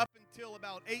until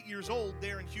about 8 years old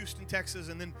there in Houston, Texas,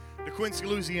 and then DeQuincy,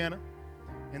 Louisiana.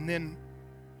 And then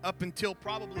up until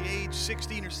probably age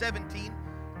 16 or 17,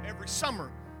 every summer,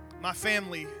 my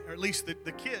family, or at least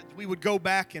the kids, we would go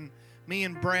back, and me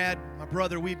and Brad, my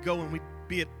brother, we'd go and we'd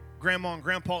be at Grandma and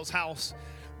Grandpa's house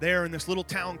there in this little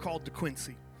town called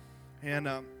DeQuincy. And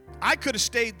I could have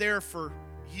stayed there for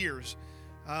years.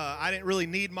 I didn't really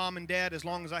need mom and dad as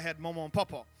long as I had Momo and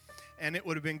Papa, and it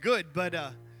would have been good. But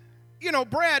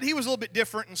Brad, he was a little bit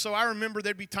different, and so I remember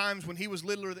there'd be times when he was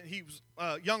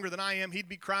younger than I am. He'd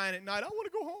be crying at night, "I want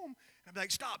to go home." I'd be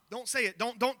like, "Stop! Don't say it.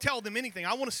 Don't tell them anything.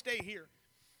 I want to stay here."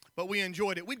 But we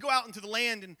enjoyed it. We'd go out into the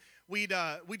land, and we'd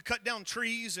cut down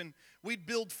trees, and we'd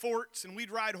build forts, and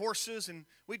we'd ride horses, and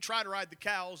we'd try to ride the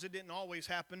cows. It didn't always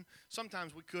happen.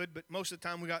 Sometimes we could, but most of the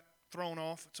time we got thrown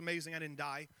off. It's amazing I didn't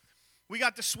die. We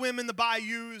got to swim in the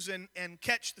bayous and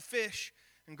catch the fish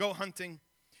and go hunting.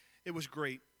 It was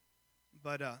great.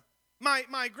 But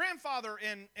my grandfather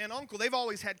and uncle, they've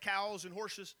always had cows and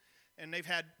horses, and they've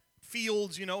had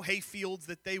fields, hay fields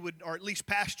that they would, or at least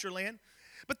pasture land.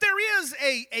 But there is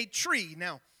a tree.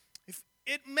 Now, if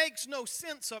it makes no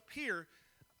sense up here,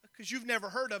 because you've never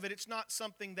heard of it, it's not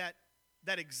something that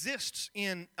exists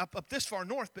up this far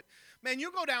north. But, man,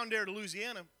 you go down there to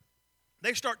Louisiana,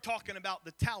 they start talking about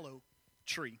the tallow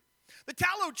tree. The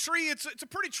tallow tree, it's a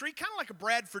pretty tree, kind of like a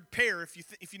Bradford pear,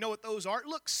 if you know what those are. It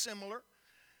looks similar.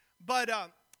 But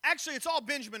actually, it's all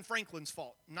Benjamin Franklin's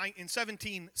fault. In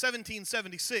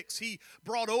 1776, he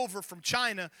brought over from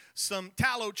China some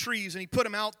tallow trees, and he put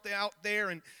them out there,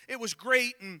 and it was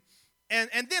great. And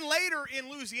then later in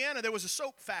Louisiana, there was a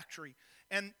soap factory.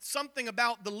 And something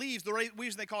about the leaves, the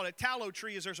reason they call it a tallow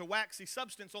tree is there's a waxy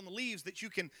substance on the leaves that you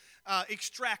can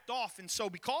extract off. And so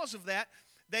because of that,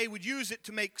 they would use it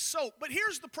to make soap. But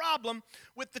here's the problem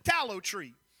with the tallow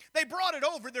tree. They brought it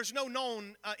over. There's no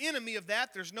known enemy of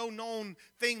that. There's no known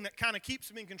thing that kind of keeps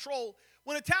them in control.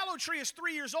 When a tallow tree is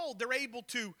 3 years old, they're able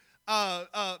to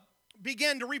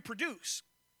begin to reproduce.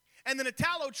 And then a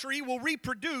tallow tree will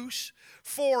reproduce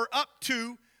for up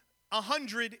to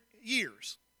 100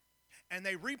 years. And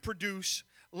they reproduce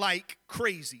like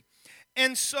crazy.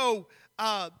 And so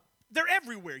they're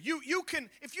everywhere. You can,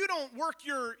 if you don't work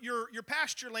your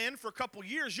pasture land for a couple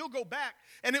years, you'll go back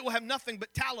and it will have nothing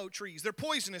but tallow trees. They're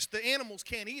poisonous. The animals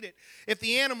can't eat it. If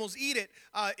the animals eat it,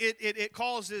 it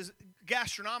causes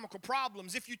gastronomical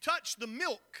problems. If you touch the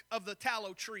milk of the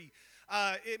tallow tree,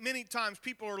 many times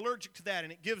people are allergic to that,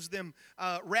 and it gives them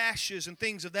rashes and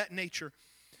things of that nature.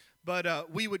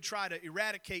 But we would try to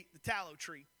eradicate the tallow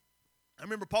tree. I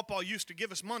remember Papa used to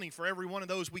give us money for every one of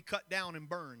those we cut down and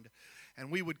burned. And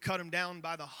we would cut them down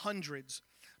by the hundreds.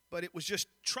 But it was just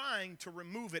trying to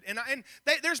remove it. And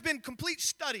there's been complete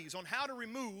studies on how to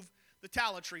remove the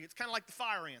tallow tree. It's kind of like the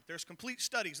fire ant. There's complete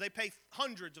studies. They pay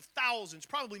hundreds of thousands,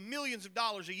 probably millions of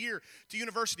dollars a year to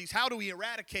universities. How do we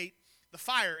eradicate the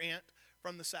fire ant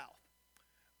from the South?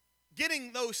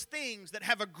 Getting those things that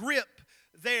have a grip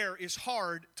there is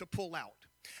hard to pull out.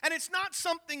 And it's not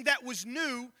something that was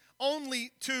new only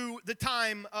to the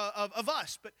time of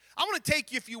us. But I want to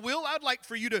take you, if you will, I'd like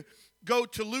for you to go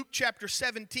to Luke chapter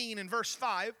 17 and verse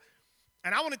 5.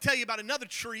 And I want to tell you about another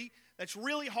tree that's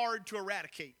really hard to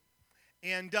eradicate.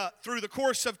 And through the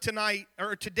course of today,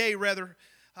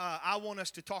 I want us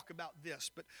to talk about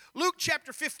this. But Luke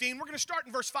chapter 15, we're going to start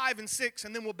in verse 5 and 6,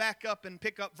 and then we'll back up and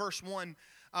pick up verse 1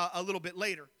 a little bit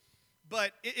later.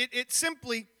 But it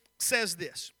simply says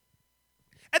this.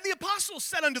 And the apostles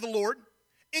said unto the Lord,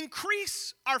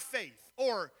 "Increase our faith,"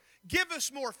 or "give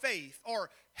us more faith," or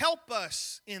 "help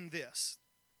us in this."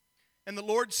 And the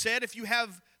Lord said, "If you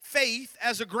have faith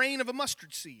as a grain of a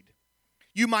mustard seed,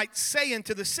 you might say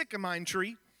unto the sycamore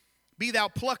tree, Be thou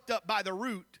plucked up by the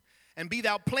root, and be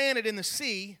thou planted in the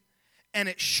sea, and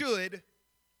it should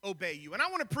obey you." And I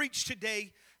want to preach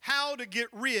today how to get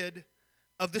rid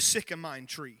of the sycamore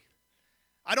tree.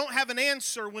 I don't have an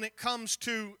answer when it comes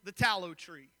to the tallow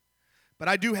tree. But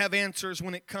I do have answers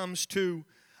when it comes to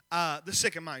the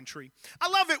sycamore tree. I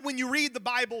love it when you read the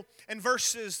Bible and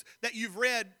verses that you've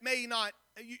read,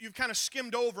 you've kind of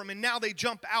skimmed over them, and now they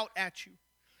jump out at you.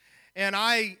 And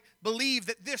I believe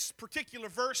that this particular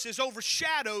verse is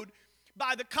overshadowed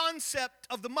by the concept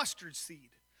of the mustard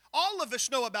seed. All of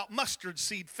us know about mustard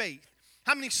seed faith.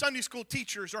 How many Sunday school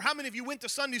teachers, or how many of you went to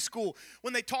Sunday school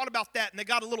when they taught about that, and they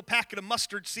got a little packet of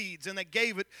mustard seeds and they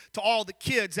gave it to all the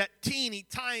kids, that teeny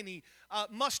tiny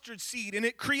mustard seed, and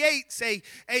it creates a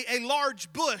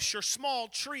large bush or small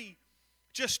tree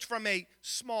just from a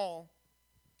small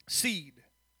seed.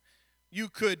 You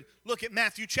could look at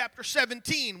Matthew chapter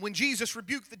 17 when Jesus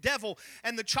rebuked the devil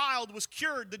and the child was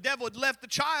cured. The devil had left the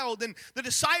child, and the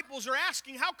disciples are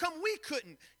asking, how come we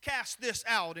couldn't cast this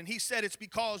out? And he said, it's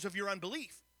because of your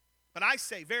unbelief. But I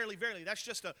say, verily, verily, that's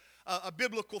just a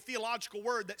biblical theological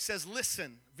word that says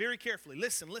listen very carefully.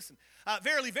 Listen.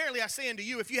 Verily, verily, I say unto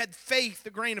you, if you had faith, the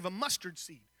grain of a mustard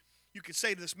seed, you could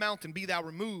say to this mountain, be thou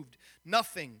removed.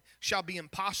 Nothing shall be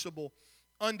impossible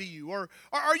unto you. Or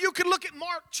you could look at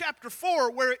Mark chapter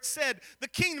 4 where it said the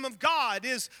kingdom of God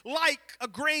is like a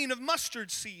grain of mustard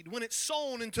seed when it's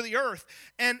sown into the earth.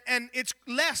 And it's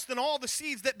less than all the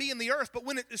seeds that be in the earth, but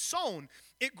when it is sown,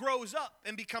 it grows up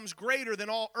and becomes greater than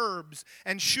all herbs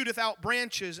and shooteth out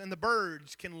branches, and the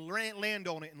birds can land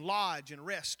on it and lodge and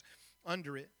rest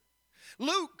under it.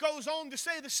 Luke goes on to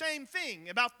say the same thing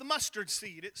about the mustard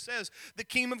seed. It says, the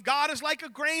kingdom of God is like a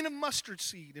grain of mustard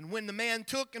seed. And when the man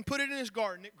took and put it in his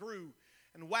garden, it grew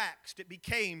and waxed. It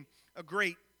became a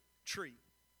great tree.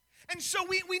 And so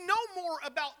we know more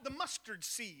about the mustard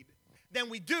seed than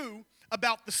we do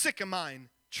about the sycamore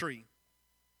tree.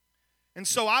 And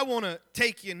so I want to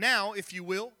take you now, if you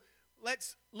will,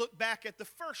 let's look back at the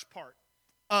first part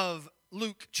of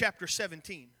Luke chapter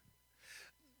 17.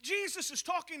 Jesus is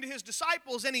talking to his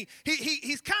disciples, and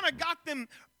he's kind of got them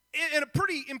in a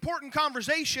pretty important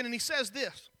conversation, and he says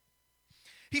this.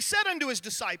 He said unto his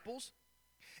disciples,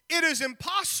 it is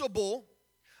impossible,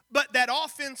 but that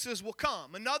offenses will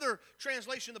come. Another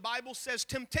translation of the Bible says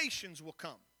temptations will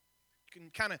come. You can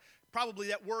kind of, probably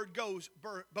that word goes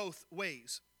both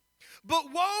ways.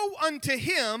 But woe unto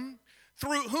him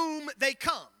through whom they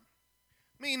come.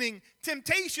 Meaning,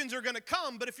 temptations are going to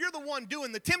come, but if you're the one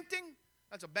doing the tempting,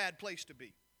 that's a bad place to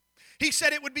be. He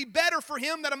said it would be better for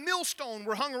him that a millstone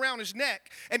were hung around his neck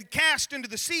and cast into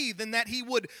the sea than that he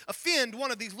would offend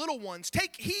one of these little ones.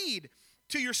 Take heed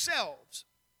to yourselves.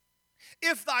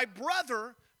 If thy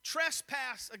brother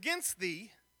trespass against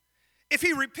thee, if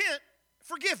he repent,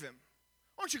 forgive him.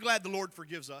 Aren't you glad the Lord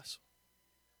forgives us?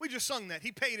 We just sung that.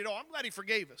 He paid it all. I'm glad he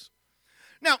forgave us.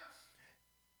 Now,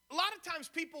 a lot of times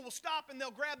people will stop and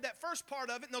they'll grab that first part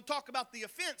of it and they'll talk about the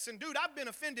offense. And dude, I've been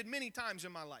offended many times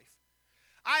in my life.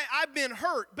 I've been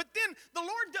hurt. But then the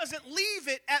Lord doesn't leave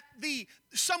it at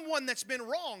someone that's been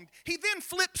wronged. He then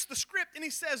flips the script and he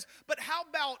says, but how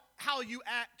about how you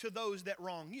act to those that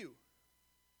wrong you?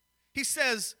 He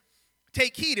says,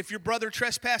 take heed if your brother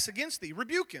trespass against thee.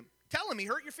 Rebuke him. Tell him he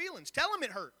hurt your feelings. Tell him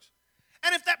it hurts.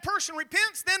 And if that person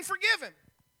repents, then forgive him.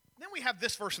 Then we have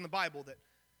this verse in the Bible that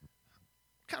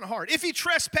kind of hard. If he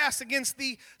trespass against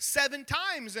thee 7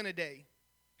 times in a day,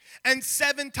 and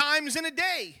 7 times in a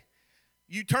day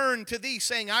you turn to thee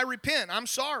saying, I repent, I'm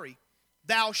sorry,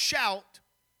 thou shalt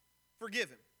forgive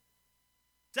him.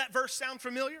 Does that verse sound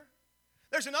familiar?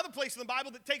 There's another place in the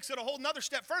Bible that takes it a whole nother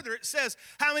step further. It says,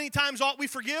 how many times ought we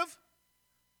forgive?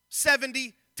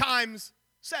 70 times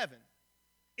 7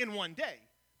 in one day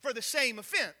for the same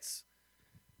offense.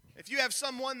 If you have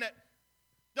someone that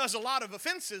does a lot of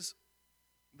offenses,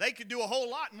 they could do a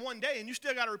whole lot in one day, and you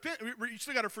still got to repent. You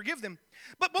still got to forgive them.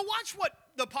 But watch what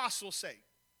the apostles say,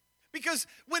 because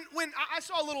when I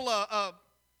saw a little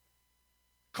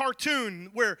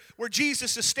cartoon where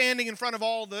Jesus is standing in front of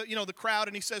all the crowd,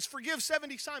 and he says, "Forgive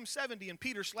 70 times 70," and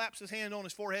Peter slaps his hand on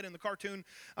his forehead in the cartoon,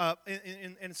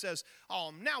 and it says,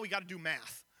 "Oh, now we got to do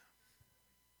math."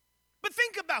 But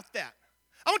think about that.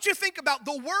 I want you to think about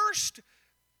the worst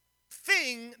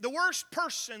thing, the worst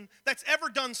person that's ever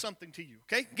done something to you,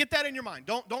 okay? Get that in your mind.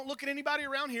 Don't look at anybody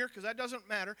around here because that doesn't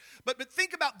matter. But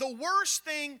think about the worst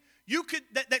thing you could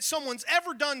that someone's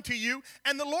ever done to you,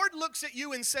 and the Lord looks at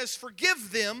you and says,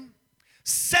 forgive them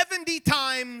 70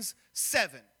 times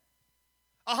 7.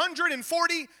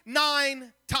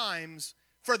 149 times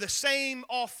for the same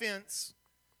offense,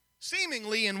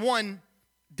 seemingly in one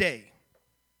day.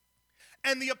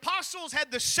 And the apostles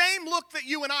had the same look that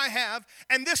you and I have,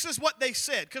 and this is what they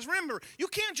said. Because remember, you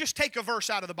can't just take a verse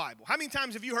out of the Bible. How many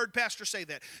times have you heard pastors say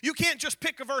that? You can't just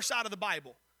pick a verse out of the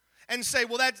Bible and say,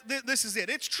 well, this is it.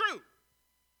 It's true.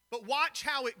 But watch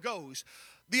how it goes.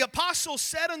 The apostles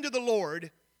said unto the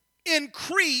Lord,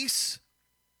 increase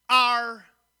our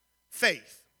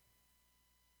faith.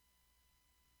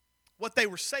 What they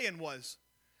were saying was,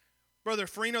 Brother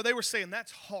Farino, they were saying,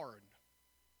 that's hard.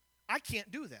 I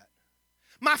can't do that.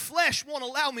 My flesh won't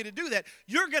allow me to do that.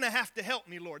 You're going to have to help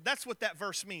me, Lord. That's what that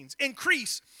verse means.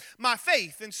 Increase my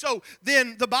faith. And so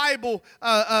then the Bible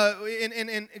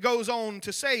and goes on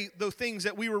to say the things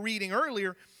that we were reading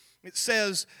earlier. It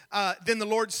says, then the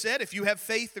Lord said, if you have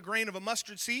faith, the grain of a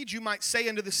mustard seed, you might say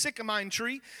unto the sycamore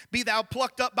tree, be thou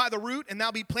plucked up by the root, and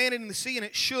thou be planted in the sea, and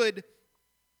it should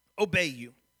obey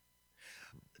you.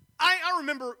 I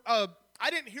remember I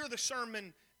didn't hear the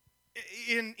sermon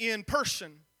in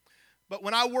person, but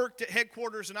when I worked at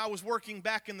headquarters and I was working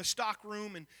back in the stock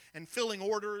room and filling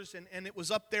orders, and it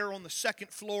was up there on the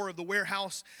second floor of the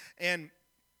warehouse, and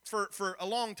for a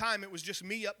long time it was just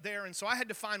me up there, and so I had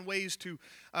to find ways to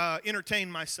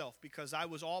entertain myself because I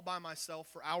was all by myself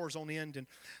for hours on end. And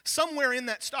somewhere in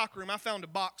that stock room I found a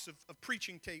box of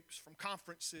preaching tapes from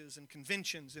conferences and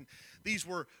conventions, and these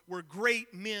were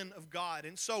great men of God.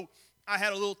 And so I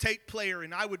had a little tape player,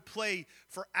 and I would play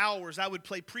for hours. I would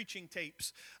play preaching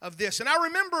tapes of this. And I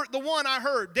remember the one I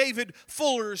heard, David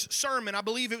Fuller's sermon. I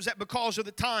believe it was at Because of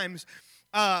the Times,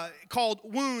 called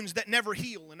Wounds That Never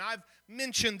Heal. And I've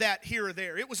mentioned that here or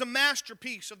there. It was a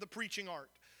masterpiece of the preaching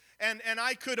art. And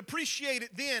I could appreciate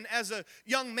it then as a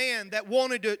young man that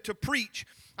wanted to preach.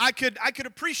 I could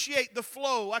appreciate the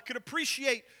flow. I could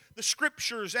appreciate the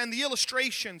scriptures and the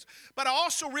illustrations. But I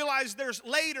also realized there's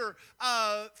later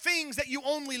things that you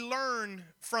only learn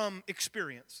from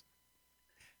experience.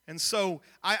 And so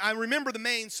I remember the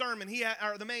main sermon.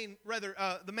 The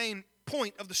main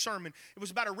point of the sermon. It was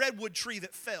about a redwood tree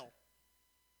that fell.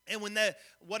 And when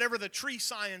whatever the tree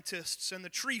scientists and the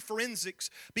tree forensics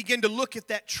began to look at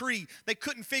that tree, they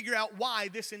couldn't figure out why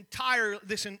this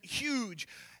huge,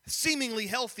 seemingly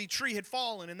healthy tree had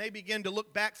fallen. And they began to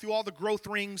look back through all the growth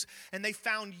rings, and they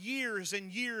found years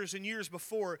and years and years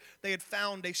before, they had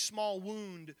found a small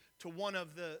wound to one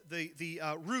of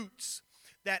the roots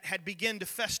that had begun to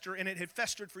fester, and it had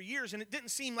festered for years, and it didn't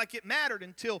seem like it mattered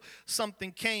until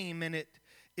something came and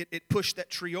it pushed that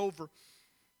tree over.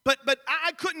 But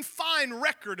I couldn't find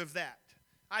record of that.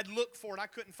 I'd looked for it. I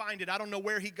couldn't find it. I don't know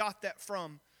where he got that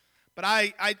from. But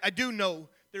I do know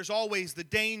there's always the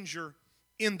danger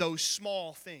in those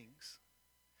small things.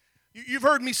 You've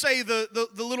heard me say the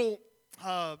little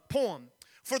poem.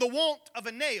 For the want of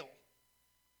a nail,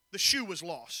 the shoe was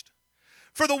lost.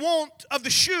 For the want of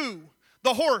the shoe,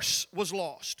 the horse was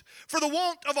lost. For the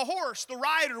want of a horse, the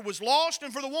rider was lost.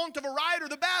 And for the want of a rider,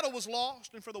 the battle was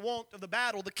lost. And for the want of the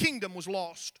battle, the kingdom was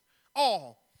lost.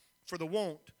 All for the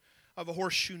want of a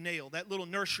horseshoe nail. That little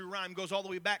nursery rhyme goes all the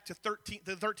way back to the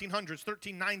 1300s,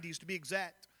 1390s to be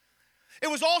exact. It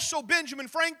was also Benjamin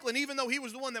Franklin, even though he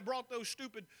was the one that brought those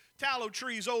stupid tallow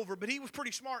trees over, but he was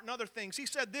pretty smart in other things. He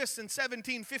said this in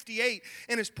 1758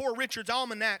 in his Poor Richard's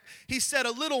Almanac. He said,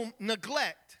 a little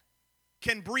neglect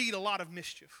can breed a lot of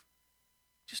mischief.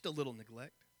 Just a little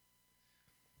neglect.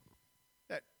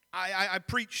 I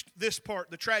preached this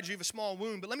part, the tragedy of a small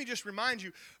wound, but let me just remind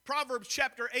you, Proverbs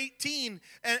chapter 18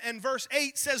 and verse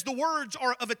 8 says, the words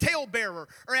are of a talebearer,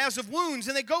 or as of wounds,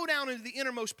 and they go down into the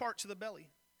innermost parts of the belly.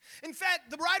 In fact,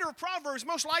 the writer of Proverbs,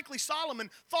 most likely Solomon,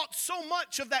 thought so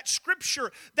much of that scripture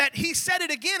that he said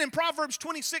it again in Proverbs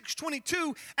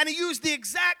 26:22, and he used the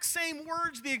exact same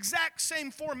words, the exact same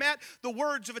format, the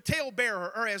words of a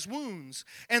talebearer are as wounds,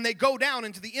 and they go down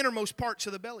into the innermost parts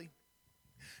of the belly.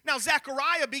 Now,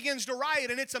 Zechariah begins to write,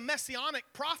 and it's a messianic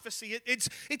prophecy.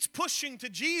 It's pushing to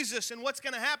Jesus and what's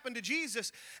going to happen to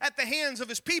Jesus at the hands of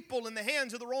his people and the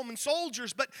hands of the Roman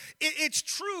soldiers. But it's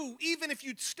true, even if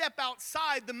you step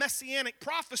outside the messianic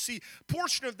prophecy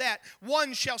portion of that.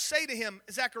 One shall say to him,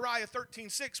 Zechariah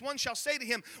 13:6, one shall say to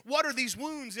him, what are these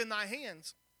wounds in thy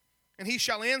hands? And he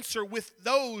shall answer, with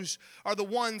those are the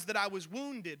ones that I was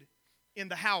wounded in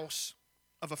the house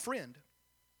of a friend.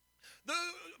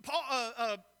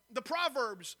 The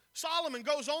Proverbs, Solomon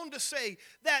goes on to say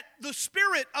that the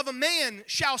spirit of a man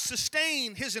shall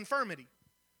sustain his infirmity.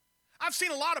 I've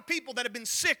seen a lot of people that have been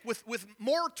sick with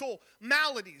mortal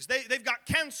maladies. They've got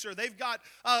cancer, they've got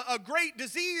great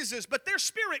diseases, but their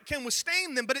spirit can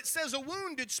withstand them. But it says a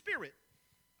wounded spirit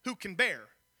who can bear.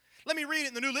 Let me read it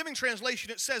in the New Living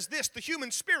Translation. It says this, the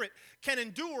human spirit can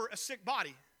endure a sick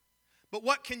body, but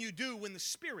what can you do when the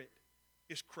spirit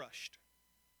is crushed?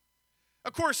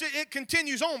 Of course, it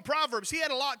continues on. Proverbs, he had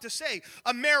a lot to say.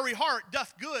 A merry heart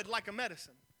doth good like a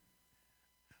medicine,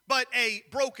 but a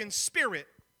broken spirit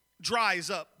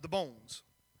dries up the bones.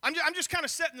 I'm just kind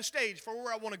of setting the stage for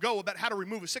where I want to go about how to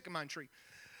remove a sycamine tree.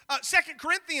 2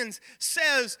 Corinthians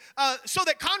says, so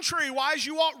that contrariwise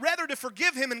you ought rather to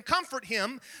forgive him and comfort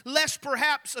him, lest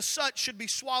perhaps a such should be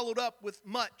swallowed up with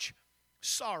much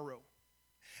sorrow.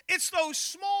 It's those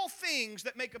small things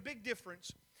that make a big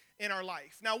difference in our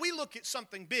life. Now, we look at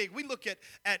something big. We look at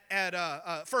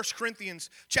 1 Corinthians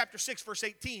chapter 6, verse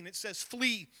 18. It says,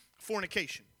 flee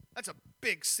fornication. That's a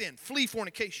big sin. Flee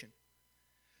fornication.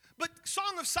 But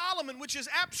Song of Solomon, which is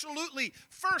absolutely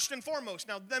first and foremost.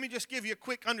 Now, let me just give you a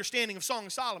quick understanding of Song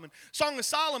of Solomon. Song of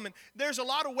Solomon, there's a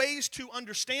lot of ways to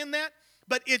understand that.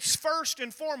 but it's first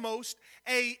and foremost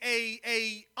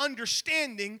a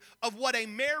understanding of what a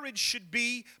marriage should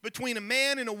be between a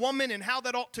man and a woman and how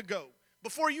that ought to go.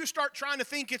 Before you start trying to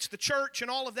think it's the church and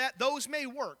all of that, those may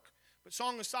work. But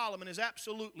Song of Solomon is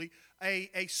absolutely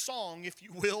a song, if you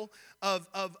will, of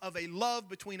a love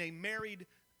between a married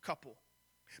couple.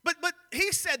 But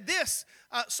he said this,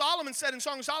 Solomon said in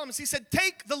Song of Solomon, he said,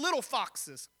 take the little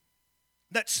foxes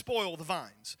that spoil the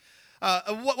vines.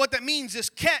 What that means is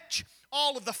catch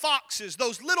all of the foxes,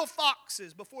 those little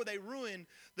foxes, before they ruin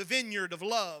the vineyard of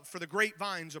love, for the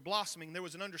grapevines are blossoming. There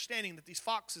was an understanding that these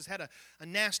foxes had a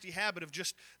nasty habit of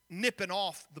just nipping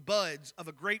off the buds of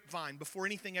a grapevine before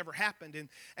anything ever happened.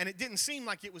 And it didn't seem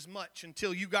like it was much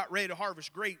until you got ready to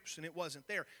harvest grapes and it wasn't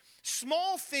there.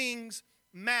 Small things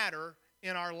matter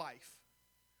in our life.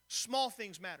 Small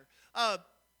things matter.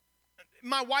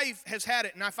 My wife has had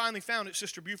it, and I finally found it,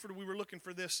 Sister Buford. We were looking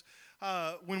for this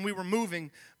when we were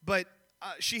moving, but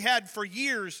she had for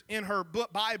years in her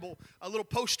book Bible a little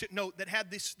post-it note that had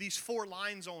these 4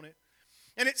 lines on it.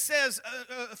 And it says,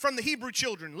 from the Hebrew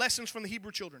children, lessons from the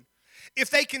Hebrew children. If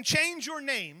they can change your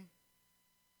name,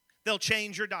 they'll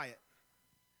change your diet.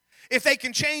 If they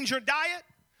can change your diet,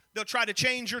 they'll try to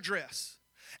change your dress.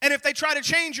 And if they try to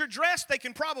change your dress, they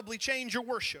can probably change your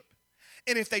worship.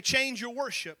 And if they change your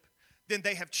worship, then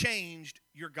they have changed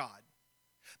your God.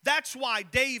 That's why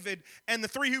David and the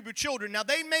 3 Hebrew children, now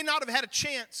they may not have had a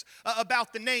chance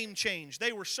about the name change.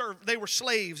 They were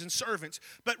slaves and servants.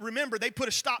 But remember, they put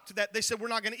a stop to that. They said, we're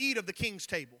not going to eat of the king's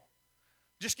table.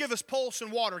 Just give us pulse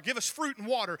and water. Give us fruit and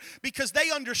water. Because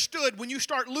they understood when you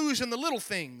start losing the little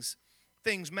things,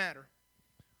 things matter.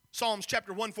 Psalms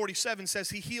chapter 147 says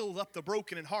he heals up the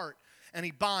broken in heart and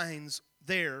he binds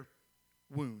their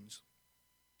wounds.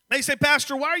 They say,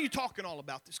 Pastor, why are you talking all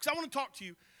about this? Because I want to talk to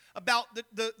you about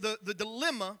the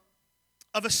dilemma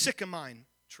of a sycamine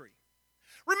tree.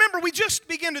 Remember, we just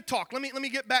began to talk. Let me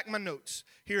get back my notes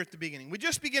here at the beginning. We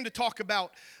just began to talk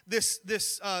about this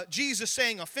Jesus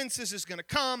saying offenses is going to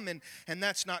come, and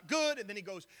that's not good. And then he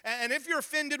goes, and if you're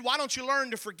offended, why don't you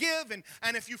learn to forgive?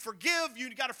 And if you forgive,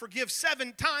 you got to forgive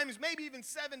 7 times, maybe even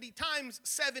 70 times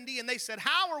 70. And they said,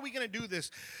 how are we going to do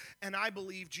this? And I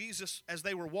believe Jesus, as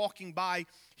they were walking by,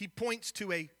 he points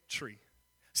to a tree.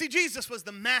 See, Jesus was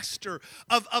the master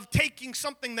of taking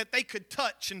something that they could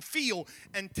touch and feel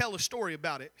and tell a story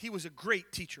about it. He was a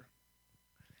great teacher.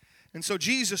 And so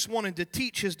Jesus wanted to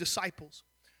teach his disciples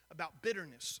about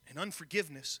bitterness and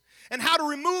unforgiveness and how to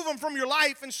remove them from your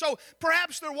life. And so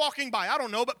perhaps they're walking by, I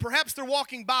don't know, but perhaps they're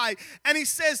walking by, and he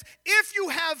says, if you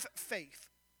have faith,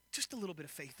 just a little bit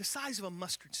of faith, the size of a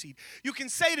mustard seed, you can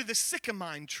say to the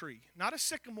sycamine tree, not a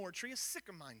sycamore tree, a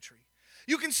sycamine tree.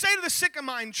 You can say to the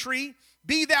sycamine tree,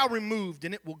 be thou removed,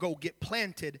 and it will go get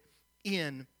planted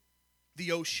in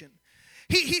the ocean.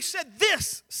 He said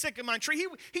this sycamine tree.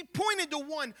 He pointed to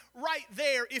one right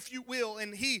there, if you will,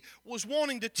 and he was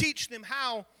wanting to teach them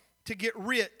how to get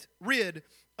rid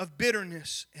of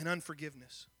bitterness and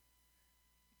unforgiveness.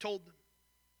 He told them,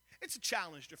 it's a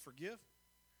challenge to forgive.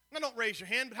 Now, don't raise your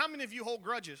hand, but how many of you hold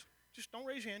grudges? Just don't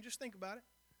raise your hand. Just think about it.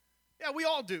 Yeah, we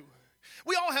all do.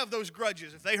 We all have those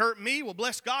grudges. If they hurt me, well,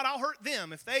 bless God, I'll hurt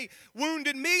them. If they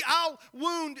wounded me, I'll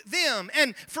wound them.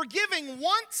 And forgiving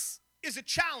once is a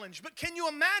challenge. But can you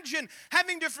imagine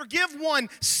having to forgive one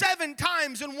 7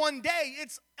 times in one day?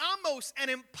 It's almost an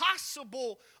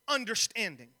impossible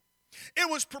understanding. It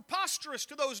was preposterous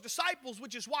to those disciples,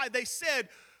 which is why they said,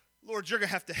 Lord, you're going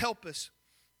to have to help us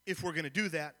if we're going to do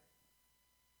that.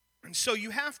 And so you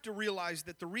have to realize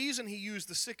that the reason he used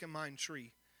the sycamine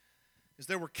tree is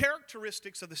there were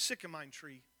characteristics of the sycamine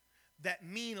tree that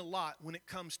mean a lot when it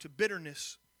comes to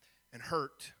bitterness and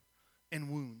hurt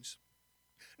and wounds.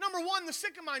 Number 1, the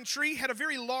sycamine tree had a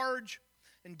very large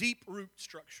and deep root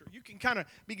structure. You can kind of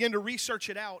begin to research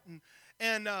it out.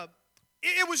 And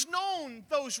it was known,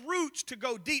 those roots, to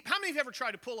go deep. How many of you ever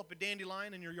tried to pull up a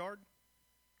dandelion in your yard?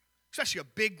 Especially a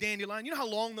big dandelion. You know how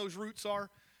long those roots are?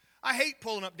 I hate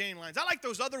pulling up dandelions. I like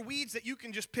those other weeds that you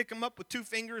can just pick them up with 2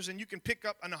 fingers and you can pick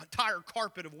up an entire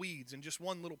carpet of weeds in just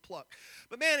one little pluck.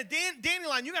 But man, a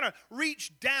dandelion, you got to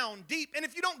reach down deep. And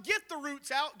if you don't get the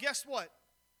roots out, guess what?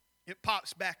 It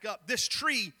pops back up. This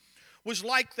tree was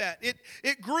like that.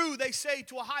 It grew, they say,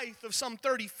 to a height of some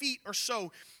 30 feet or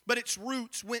so, but its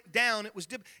roots went down. It was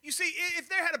You see, if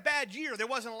they had a bad year, there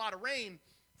wasn't a lot of rain,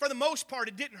 for the most part,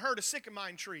 it didn't hurt a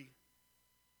sycamine tree.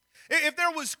 If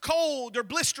there was cold or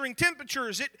blistering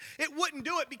temperatures, it wouldn't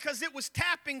do it because it was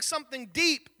tapping something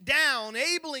deep down,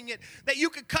 enabling it that you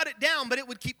could cut it down, but it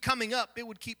would keep coming up. It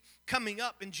would keep coming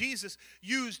up. And Jesus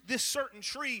used this certain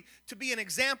tree to be an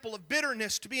example of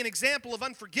bitterness, to be an example of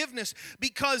unforgiveness,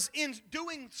 because in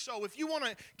doing so, if you want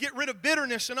to get rid of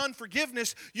bitterness and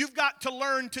unforgiveness, you've got to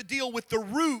learn to deal with the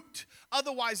root.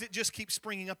 Otherwise, it just keeps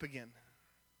springing up again.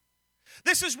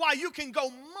 This is why you can go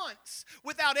months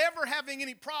without ever having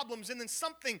any problems, and then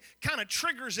something kind of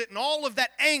triggers it, and all of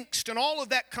that angst and all of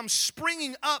that comes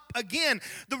springing up again.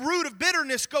 The root of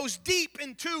bitterness goes deep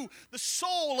into the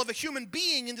soul of a human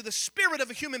being, into the spirit of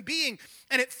a human being,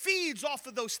 and it feeds off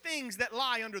of those things that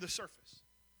lie under the surface.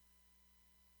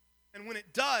 And when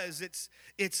it does,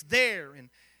 it's there.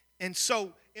 And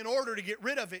so in order to get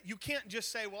rid of it, you can't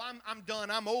just say, well, I'm done,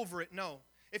 I'm over it. No.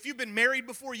 If you've been married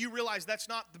before, you realize that's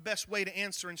not the best way to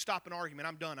answer and stop an argument.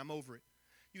 I'm done. I'm over it.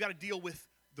 You got to deal with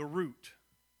the root.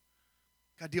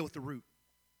 Got to deal with the root.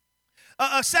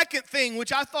 A second thing,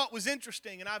 which I thought was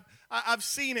interesting, and I've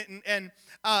seen it,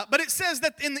 but it says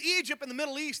that in Egypt and the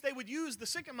Middle East, they would use the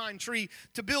sycamore tree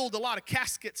to build a lot of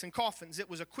caskets and coffins. It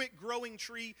was a quick growing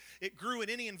tree. It grew in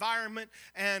any environment,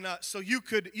 and so you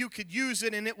could use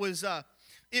it, and it was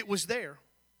there.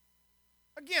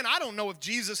 Again, I don't know if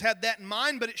Jesus had that in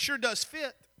mind, but it sure does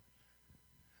fit.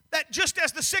 That just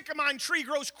as the sycamore tree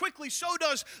grows quickly, so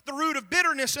does the root of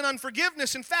bitterness and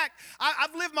unforgiveness. In fact,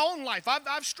 I've lived my own life.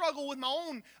 I've struggled with my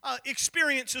own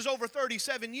experiences over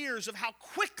 37 years of how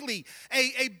quickly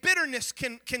a bitterness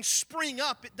can spring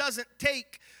up. It doesn't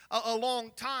take a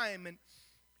long time,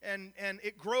 and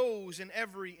it grows in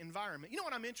every environment. You know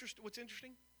what's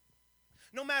interesting?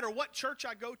 No matter what church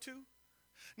I go to,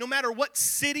 no matter what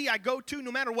city I go to,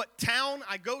 no matter what town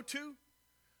I go to,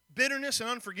 bitterness and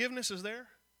unforgiveness is there.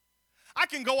 I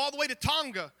can go all the way to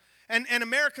Tonga and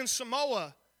American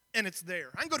Samoa, and it's there.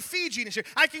 I can go to Fiji, and it's there.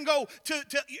 I can go to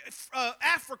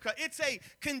Africa. It's a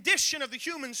condition of the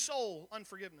human soul,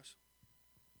 unforgiveness.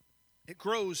 It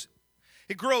grows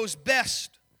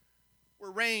best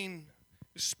where rain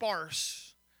is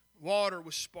sparse, water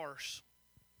was sparse.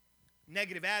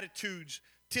 Negative attitudes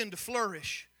tend to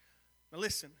flourish. Now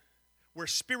listen, where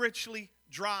spiritually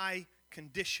dry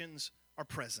conditions are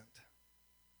present.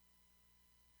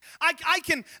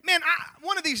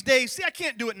 One of these days, I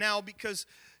can't do it now because,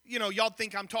 y'all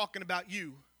think I'm talking about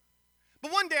you.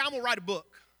 But one day I'm going to write a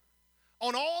book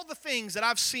on all the things that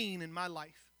I've seen in my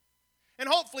life. And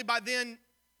hopefully by then,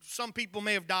 some people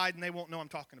may have died and they won't know I'm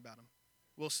talking about them.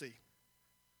 We'll see.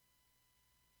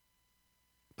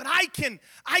 But I can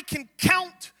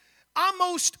count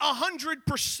almost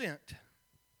 100%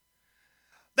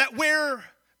 that where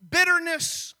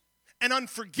bitterness and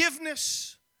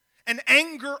unforgiveness and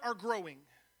anger are growing,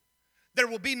 there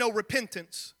will be no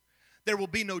repentance, there will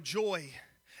be no joy,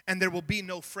 and there will be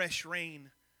no fresh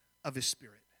rain of His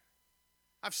Spirit.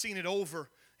 I've seen it over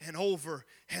and over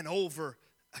and over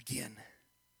again.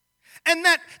 And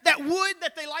that wood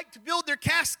that they like to build their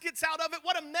caskets out of it,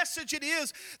 what a message it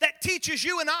is that teaches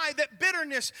you and I that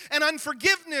bitterness and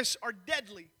unforgiveness are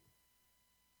deadly.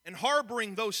 And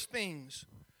harboring those things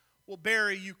will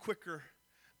bury you quicker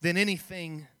than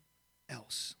anything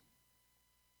else.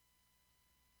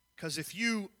 Because if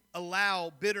you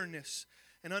allow bitterness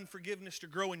and unforgiveness to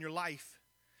grow in your life,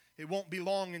 it won't be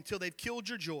long until they've killed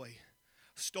your joy,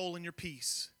 stolen your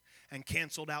peace, and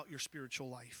canceled out your spiritual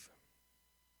life.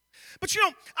 But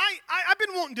I've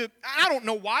been wanting to, I don't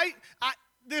know why,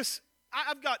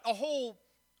 I've got a whole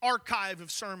archive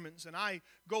of sermons, and I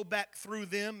go back through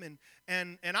them,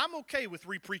 and I'm okay with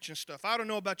re-preaching stuff. I don't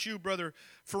know about you, Brother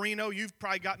Farino. You've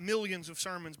probably got millions of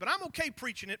sermons, but I'm okay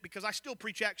preaching it because I still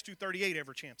preach Acts 2:38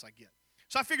 every chance I get.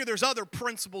 So I figure there's other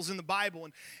principles in the Bible,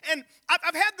 and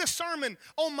I've had this sermon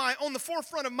on the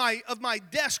forefront of my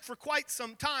desk for quite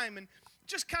some time, and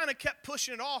just kind of kept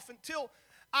pushing it off until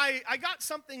I got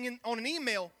something on an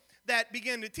email that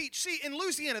began to teach. See, in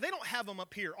Louisiana, they don't have them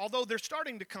up here, although they're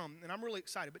starting to come, and I'm really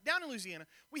excited. But down in Louisiana,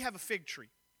 we have a fig tree.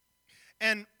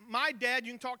 And my dad,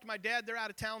 you can talk to my dad. They're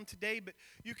out of town today, but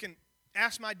you can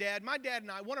ask my dad. My dad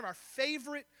and I, one of our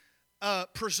favorite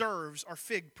preserves are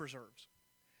fig preserves.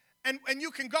 And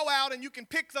you can go out and you can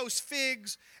pick those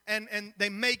figs, and they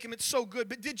make them. It's so good.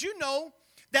 But did you know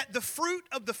that the fruit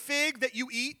of the fig that you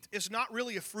eat is not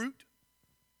really a fruit,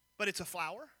 but it's a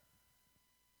flower?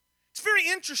 It's very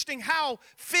interesting how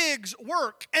figs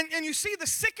work. And you see, the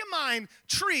sycamore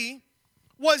tree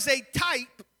was a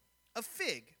type of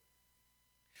fig.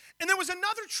 And there was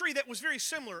another tree that was very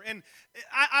similar, and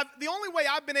the only way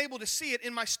I've been able to see it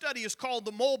in my study is called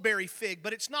the mulberry fig,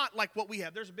 but it's not like what we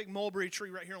have. There's a big mulberry tree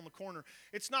right here on the corner.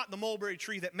 It's not the mulberry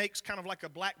tree that makes kind of like a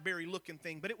blackberry-looking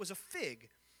thing, but it was a fig.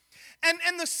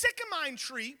 And the sycamine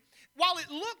tree, while it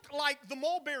looked like the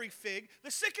mulberry fig, the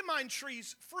sycamine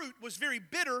tree's fruit was very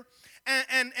bitter,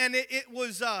 and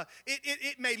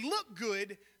it may look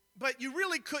good, but you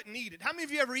really couldn't eat it. How many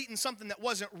of you ever eaten something that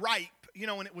wasn't ripe,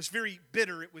 and it was very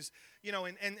bitter? It was,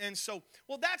 and so,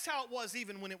 well, that's how it was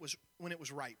even when it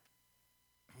was ripe.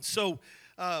 So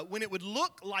when it would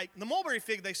look like, the mulberry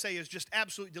fig, they say, is just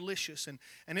absolutely delicious,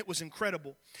 and it was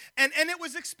incredible. And it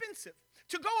was expensive.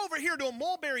 To go over here to a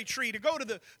mulberry tree, to go to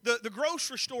the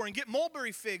grocery store and get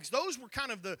mulberry figs, those were kind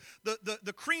of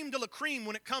the cream de la cream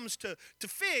when it comes to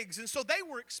figs, and so they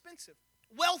were expensive.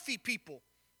 Wealthy people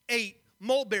ate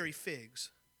mulberry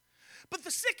figs. But the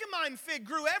sycamine fig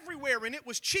grew everywhere, and it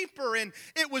was cheaper, and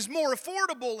it was more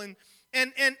affordable,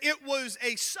 and it was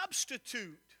a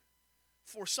substitute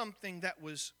for something that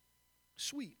was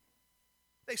sweet.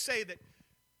 They say that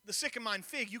the sycamine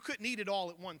fig, you couldn't eat it all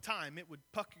at one time. It would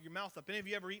pucker your mouth up. Any of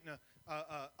you ever eaten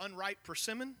a unripe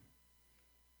persimmon?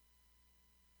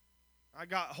 I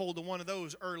got hold of one of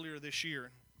those earlier this year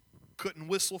and couldn't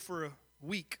whistle for a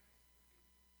week.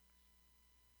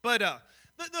 But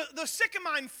the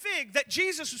sycamine fig that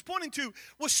Jesus was pointing to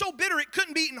was so bitter it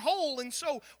couldn't be eaten whole. And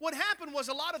so what happened was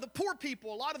a lot of the poor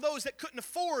people, a lot of those that couldn't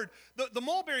afford the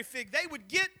mulberry fig, they would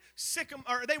get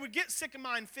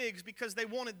sycamine figs because they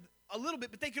wanted a little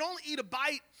bit, but they could only eat a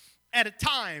bite at a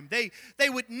time. They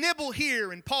would nibble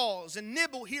here and pause, and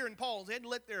nibble here and pause. They had to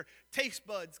let their taste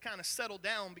buds kind of settle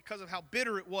down because of how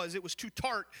bitter it was. It was too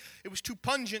tart. It was too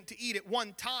pungent to eat at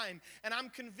one time. And I'm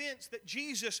convinced that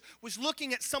Jesus was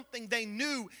looking at something they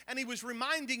knew, and he was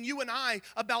reminding you and I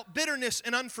about bitterness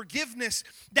and unforgiveness,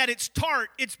 that it's tart,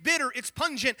 it's bitter, it's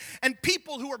pungent. And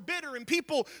people who are bitter and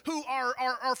people who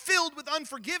are filled with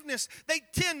unforgiveness, they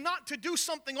tend not to do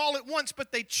something all at once,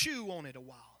 but they chew on it a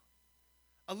while.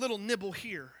 A little nibble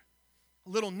here, a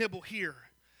little nibble here.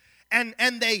 And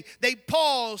they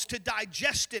pause to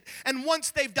digest it. And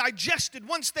once they've digested,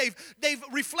 once they've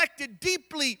reflected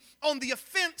deeply on the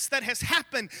offense that has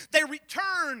happened, they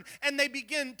return and they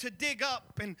begin to dig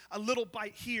up, and a little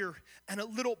bite here and a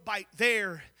little bite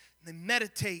there. And they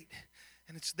meditate,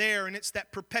 and it's there, and it's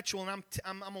that perpetual. And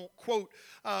I'm going to quote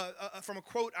from a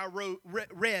quote I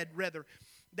read,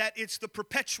 that it's the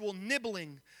perpetual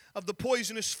nibbling of the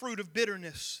poisonous fruit of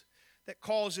bitterness that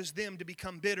causes them to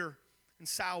become bitter and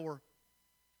sour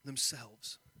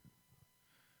themselves.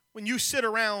 When you sit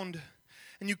around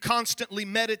and you constantly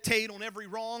meditate on every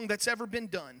wrong that's ever been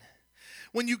done,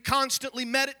 when you constantly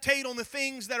meditate on the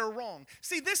things that are wrong.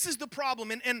 See, this is the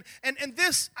problem, and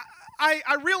this,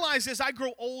 I realize as I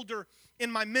grow older in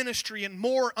my ministry and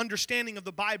more understanding of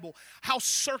the Bible, how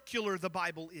circular the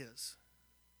Bible is.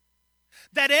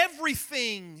 That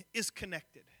everything is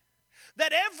connected.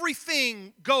 That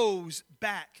everything goes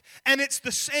back. And it's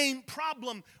the same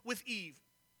problem with Eve.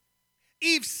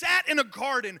 Eve sat in a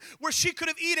garden where she could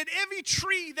have eaten every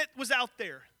tree that was out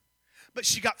there. But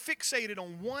she got fixated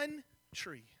on one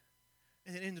tree.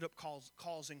 And it ended up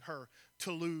causing her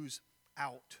to lose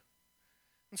out.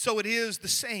 And so it is the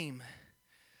same.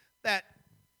 That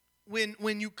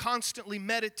when you constantly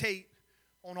meditate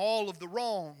on all of the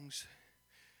wrongs,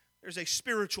 there's a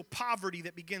spiritual poverty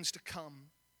that begins to come.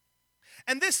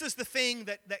 And this is the thing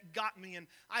that got me. And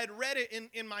I had read it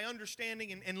in my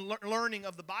understanding and learning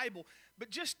of the Bible.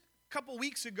 But just a couple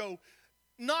weeks ago,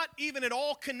 not even at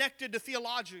all connected to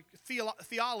theology,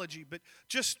 but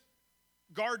just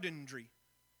gardenry,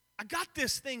 I got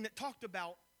this thing that talked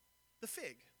about the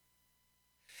fig.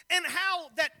 And how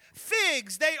that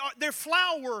figs, their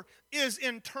flower is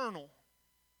internal.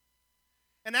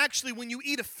 And actually, when you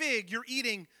eat a fig, you're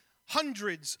eating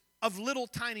hundreds of little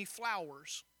tiny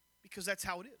flowers, because that's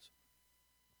how it is.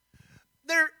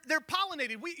 They're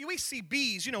pollinated. We see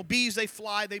bees. Bees, they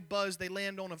fly, they buzz, they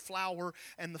land on a flower,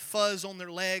 and the fuzz on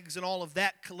their legs and all of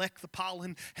that collect the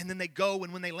pollen, and then they go,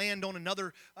 and when they land on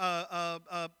another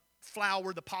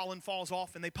flower, the pollen falls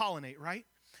off, and they pollinate, right?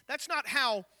 That's not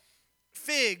how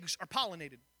figs are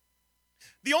pollinated.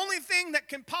 The only thing that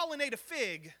can pollinate a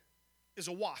fig is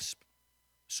a wasp.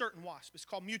 Certain wasp. It's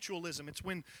called mutualism. It's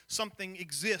when something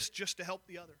exists just to help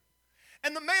the other.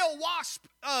 And the male wasp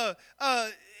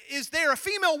is there. A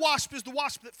female wasp is the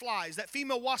wasp that flies. That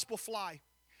female wasp will fly.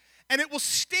 And it will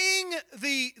sting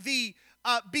the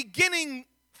beginning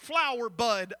flower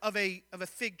bud of a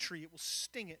fig tree. It will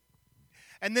sting it.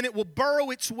 And then it will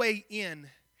burrow its way in.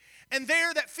 And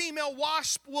there that female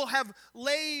wasp will have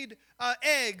laid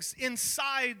eggs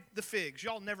inside the figs.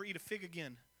 Y'all never eat a fig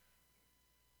again.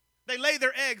 They lay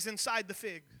their eggs inside the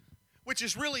fig, which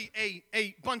is really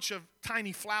a bunch of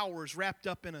tiny flowers wrapped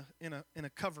up in a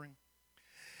covering.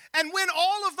 And when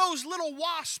all of those little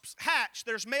wasps hatch,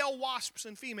 there's male wasps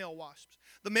and female wasps.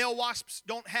 The male wasps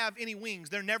don't have any wings.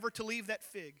 They're never to leave that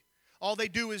fig. All they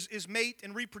do is mate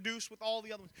and reproduce with all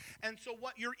the other ones. And so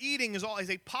what you're eating is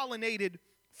a pollinated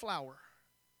flower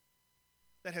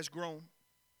that has grown.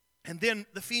 And then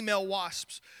the female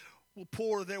wasps will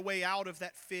pour their way out of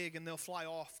that fig and they'll fly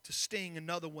off to sting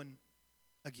another one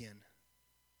again.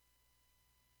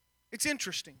 It's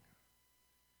interesting.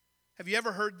 Have you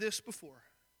ever heard this before?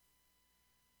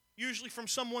 Usually from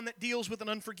someone that deals with an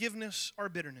unforgiveness or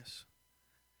bitterness.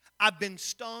 I've been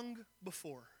stung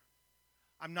before.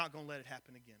 I'm not going to let it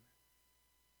happen again.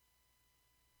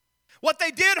 What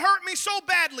they did hurt me so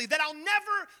badly that I'll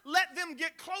never let them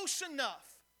get close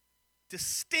enough to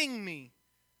sting me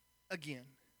again.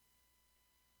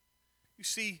 You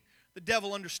see, the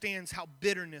devil understands how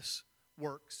bitterness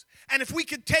works. And if we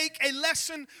could take a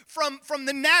lesson from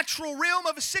the natural realm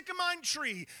of a sycamine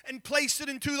tree and place it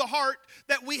into the heart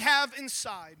that we have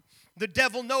inside, the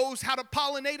devil knows how to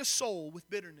pollinate a soul with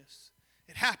bitterness.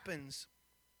 It happens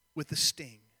with a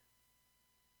sting.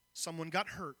 Someone got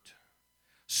hurt.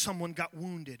 Someone got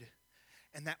wounded.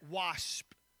 And that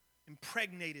wasp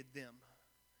impregnated them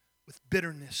with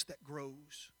bitterness that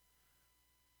grows.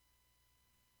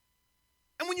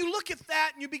 And when you look at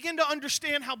that and you begin to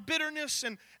understand how bitterness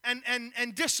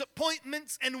and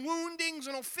disappointments and woundings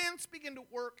and offense begin to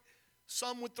work,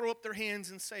 some would throw up their hands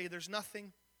and say, there's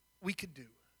nothing we could do.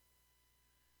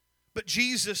 But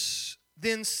Jesus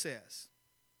then says,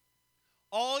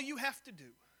 all you have to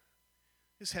do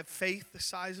is have faith the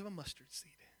size of a mustard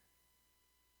seed.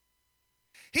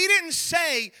 He didn't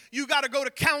say you got to go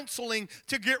to counseling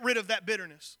to get rid of that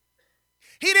bitterness.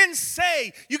 He didn't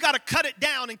say you got to cut it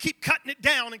down and keep cutting it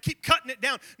down and keep cutting it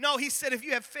down. No, he said if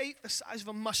you have faith the size of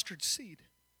a mustard seed,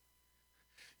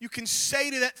 you can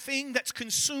say to that thing that's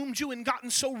consumed you and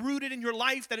gotten so rooted in your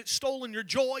life that it's stolen your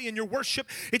joy and your worship,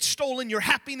 it's stolen your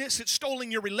happiness, it's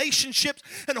stolen your relationships,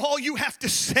 and all you have to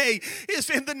say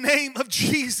is in the name of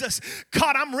Jesus,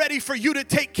 God, I'm ready for you to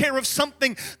take care of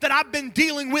something that I've been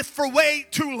dealing with for way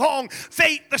too long.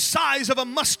 Faith the size of a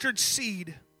mustard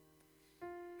seed.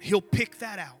 He'll pick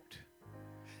that out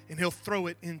and he'll throw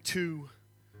it into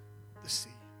the sea.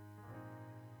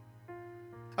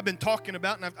 I've been talking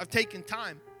about, and I've taken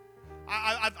time.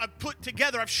 I've put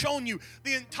together, I've shown you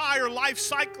the entire life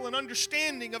cycle and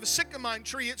understanding of a sycamine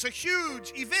tree. It's a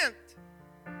huge event.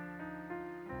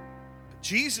 But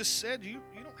Jesus said you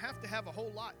don't have to have a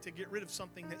whole lot to get rid of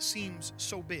something that seems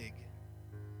so big.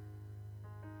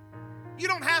 You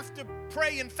don't have to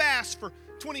pray and fast for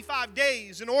 25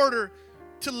 days in order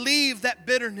to leave that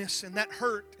bitterness and that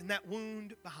hurt and that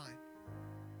wound behind.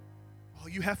 All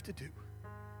you have to do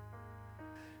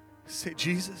is say,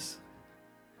 Jesus,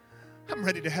 I'm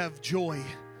ready to have joy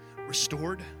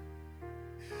restored.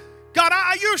 God,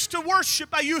 I used to worship.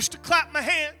 I used to clap my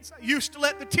hands. I used to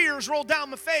let the tears roll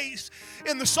down my face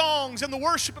in the songs and the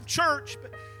worship of church.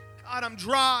 But God, I'm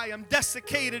dry. I'm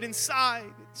desiccated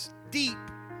inside. It's deep.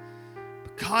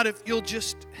 But God, if you'll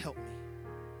just help me.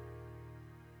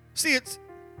 See, it's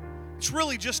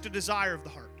really just a desire of the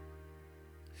heart.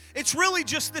 It's really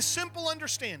just this simple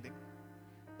understanding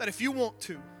that if you want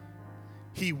to,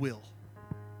 He will.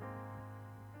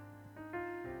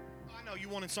 I know you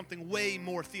wanted something way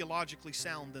more theologically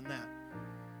sound than that.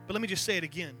 But let me just say it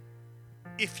again.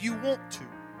 If you want to,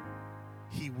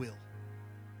 He will.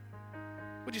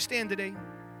 Would you stand today?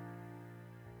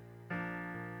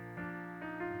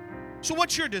 So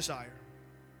what's your desire?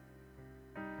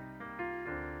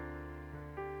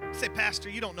 Say, Pastor,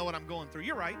 you don't know what I'm going through.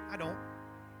 You're right, I don't.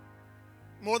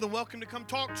 More than welcome to come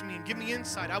talk to me and give me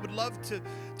insight. I would love to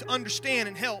understand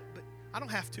and help, but I don't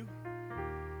have to.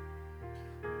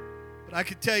 But I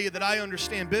could tell you that I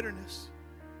understand bitterness.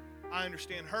 I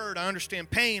understand hurt. I understand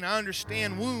pain. I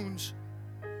understand wounds.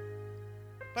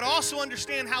 But I also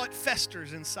understand how it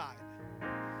festers inside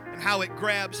and how it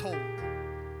grabs hold.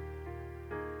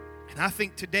 And I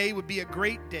think today would be a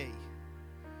great day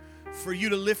for you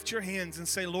to lift your hands and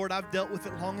say, Lord, I've dealt with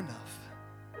it long enough.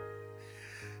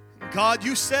 God,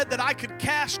 you said that I could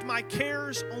cast my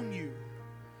cares on you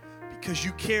because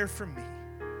you care for me.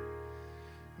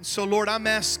 And so, Lord, I'm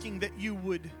asking that you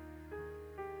would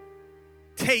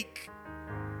take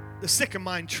the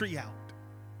sycamine tree out.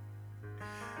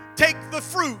 Take the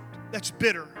fruit that's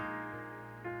bitter.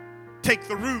 Take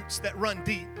the roots that run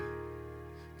deep.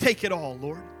 Take it all,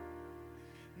 Lord.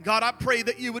 God, I pray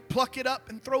that you would pluck it up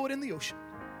and throw it in the ocean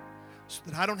so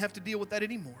that I don't have to deal with that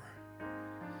anymore.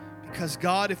 Because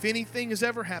God, if anything has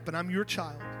ever happened, I'm your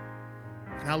child,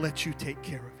 and I'll let you take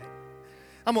care of it.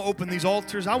 I'm going to open these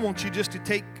altars. I want you just to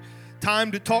take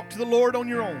time to talk to the Lord on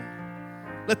your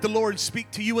own. Let the Lord speak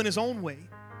to you in His own way.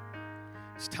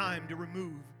 It's time to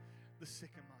remove the sick.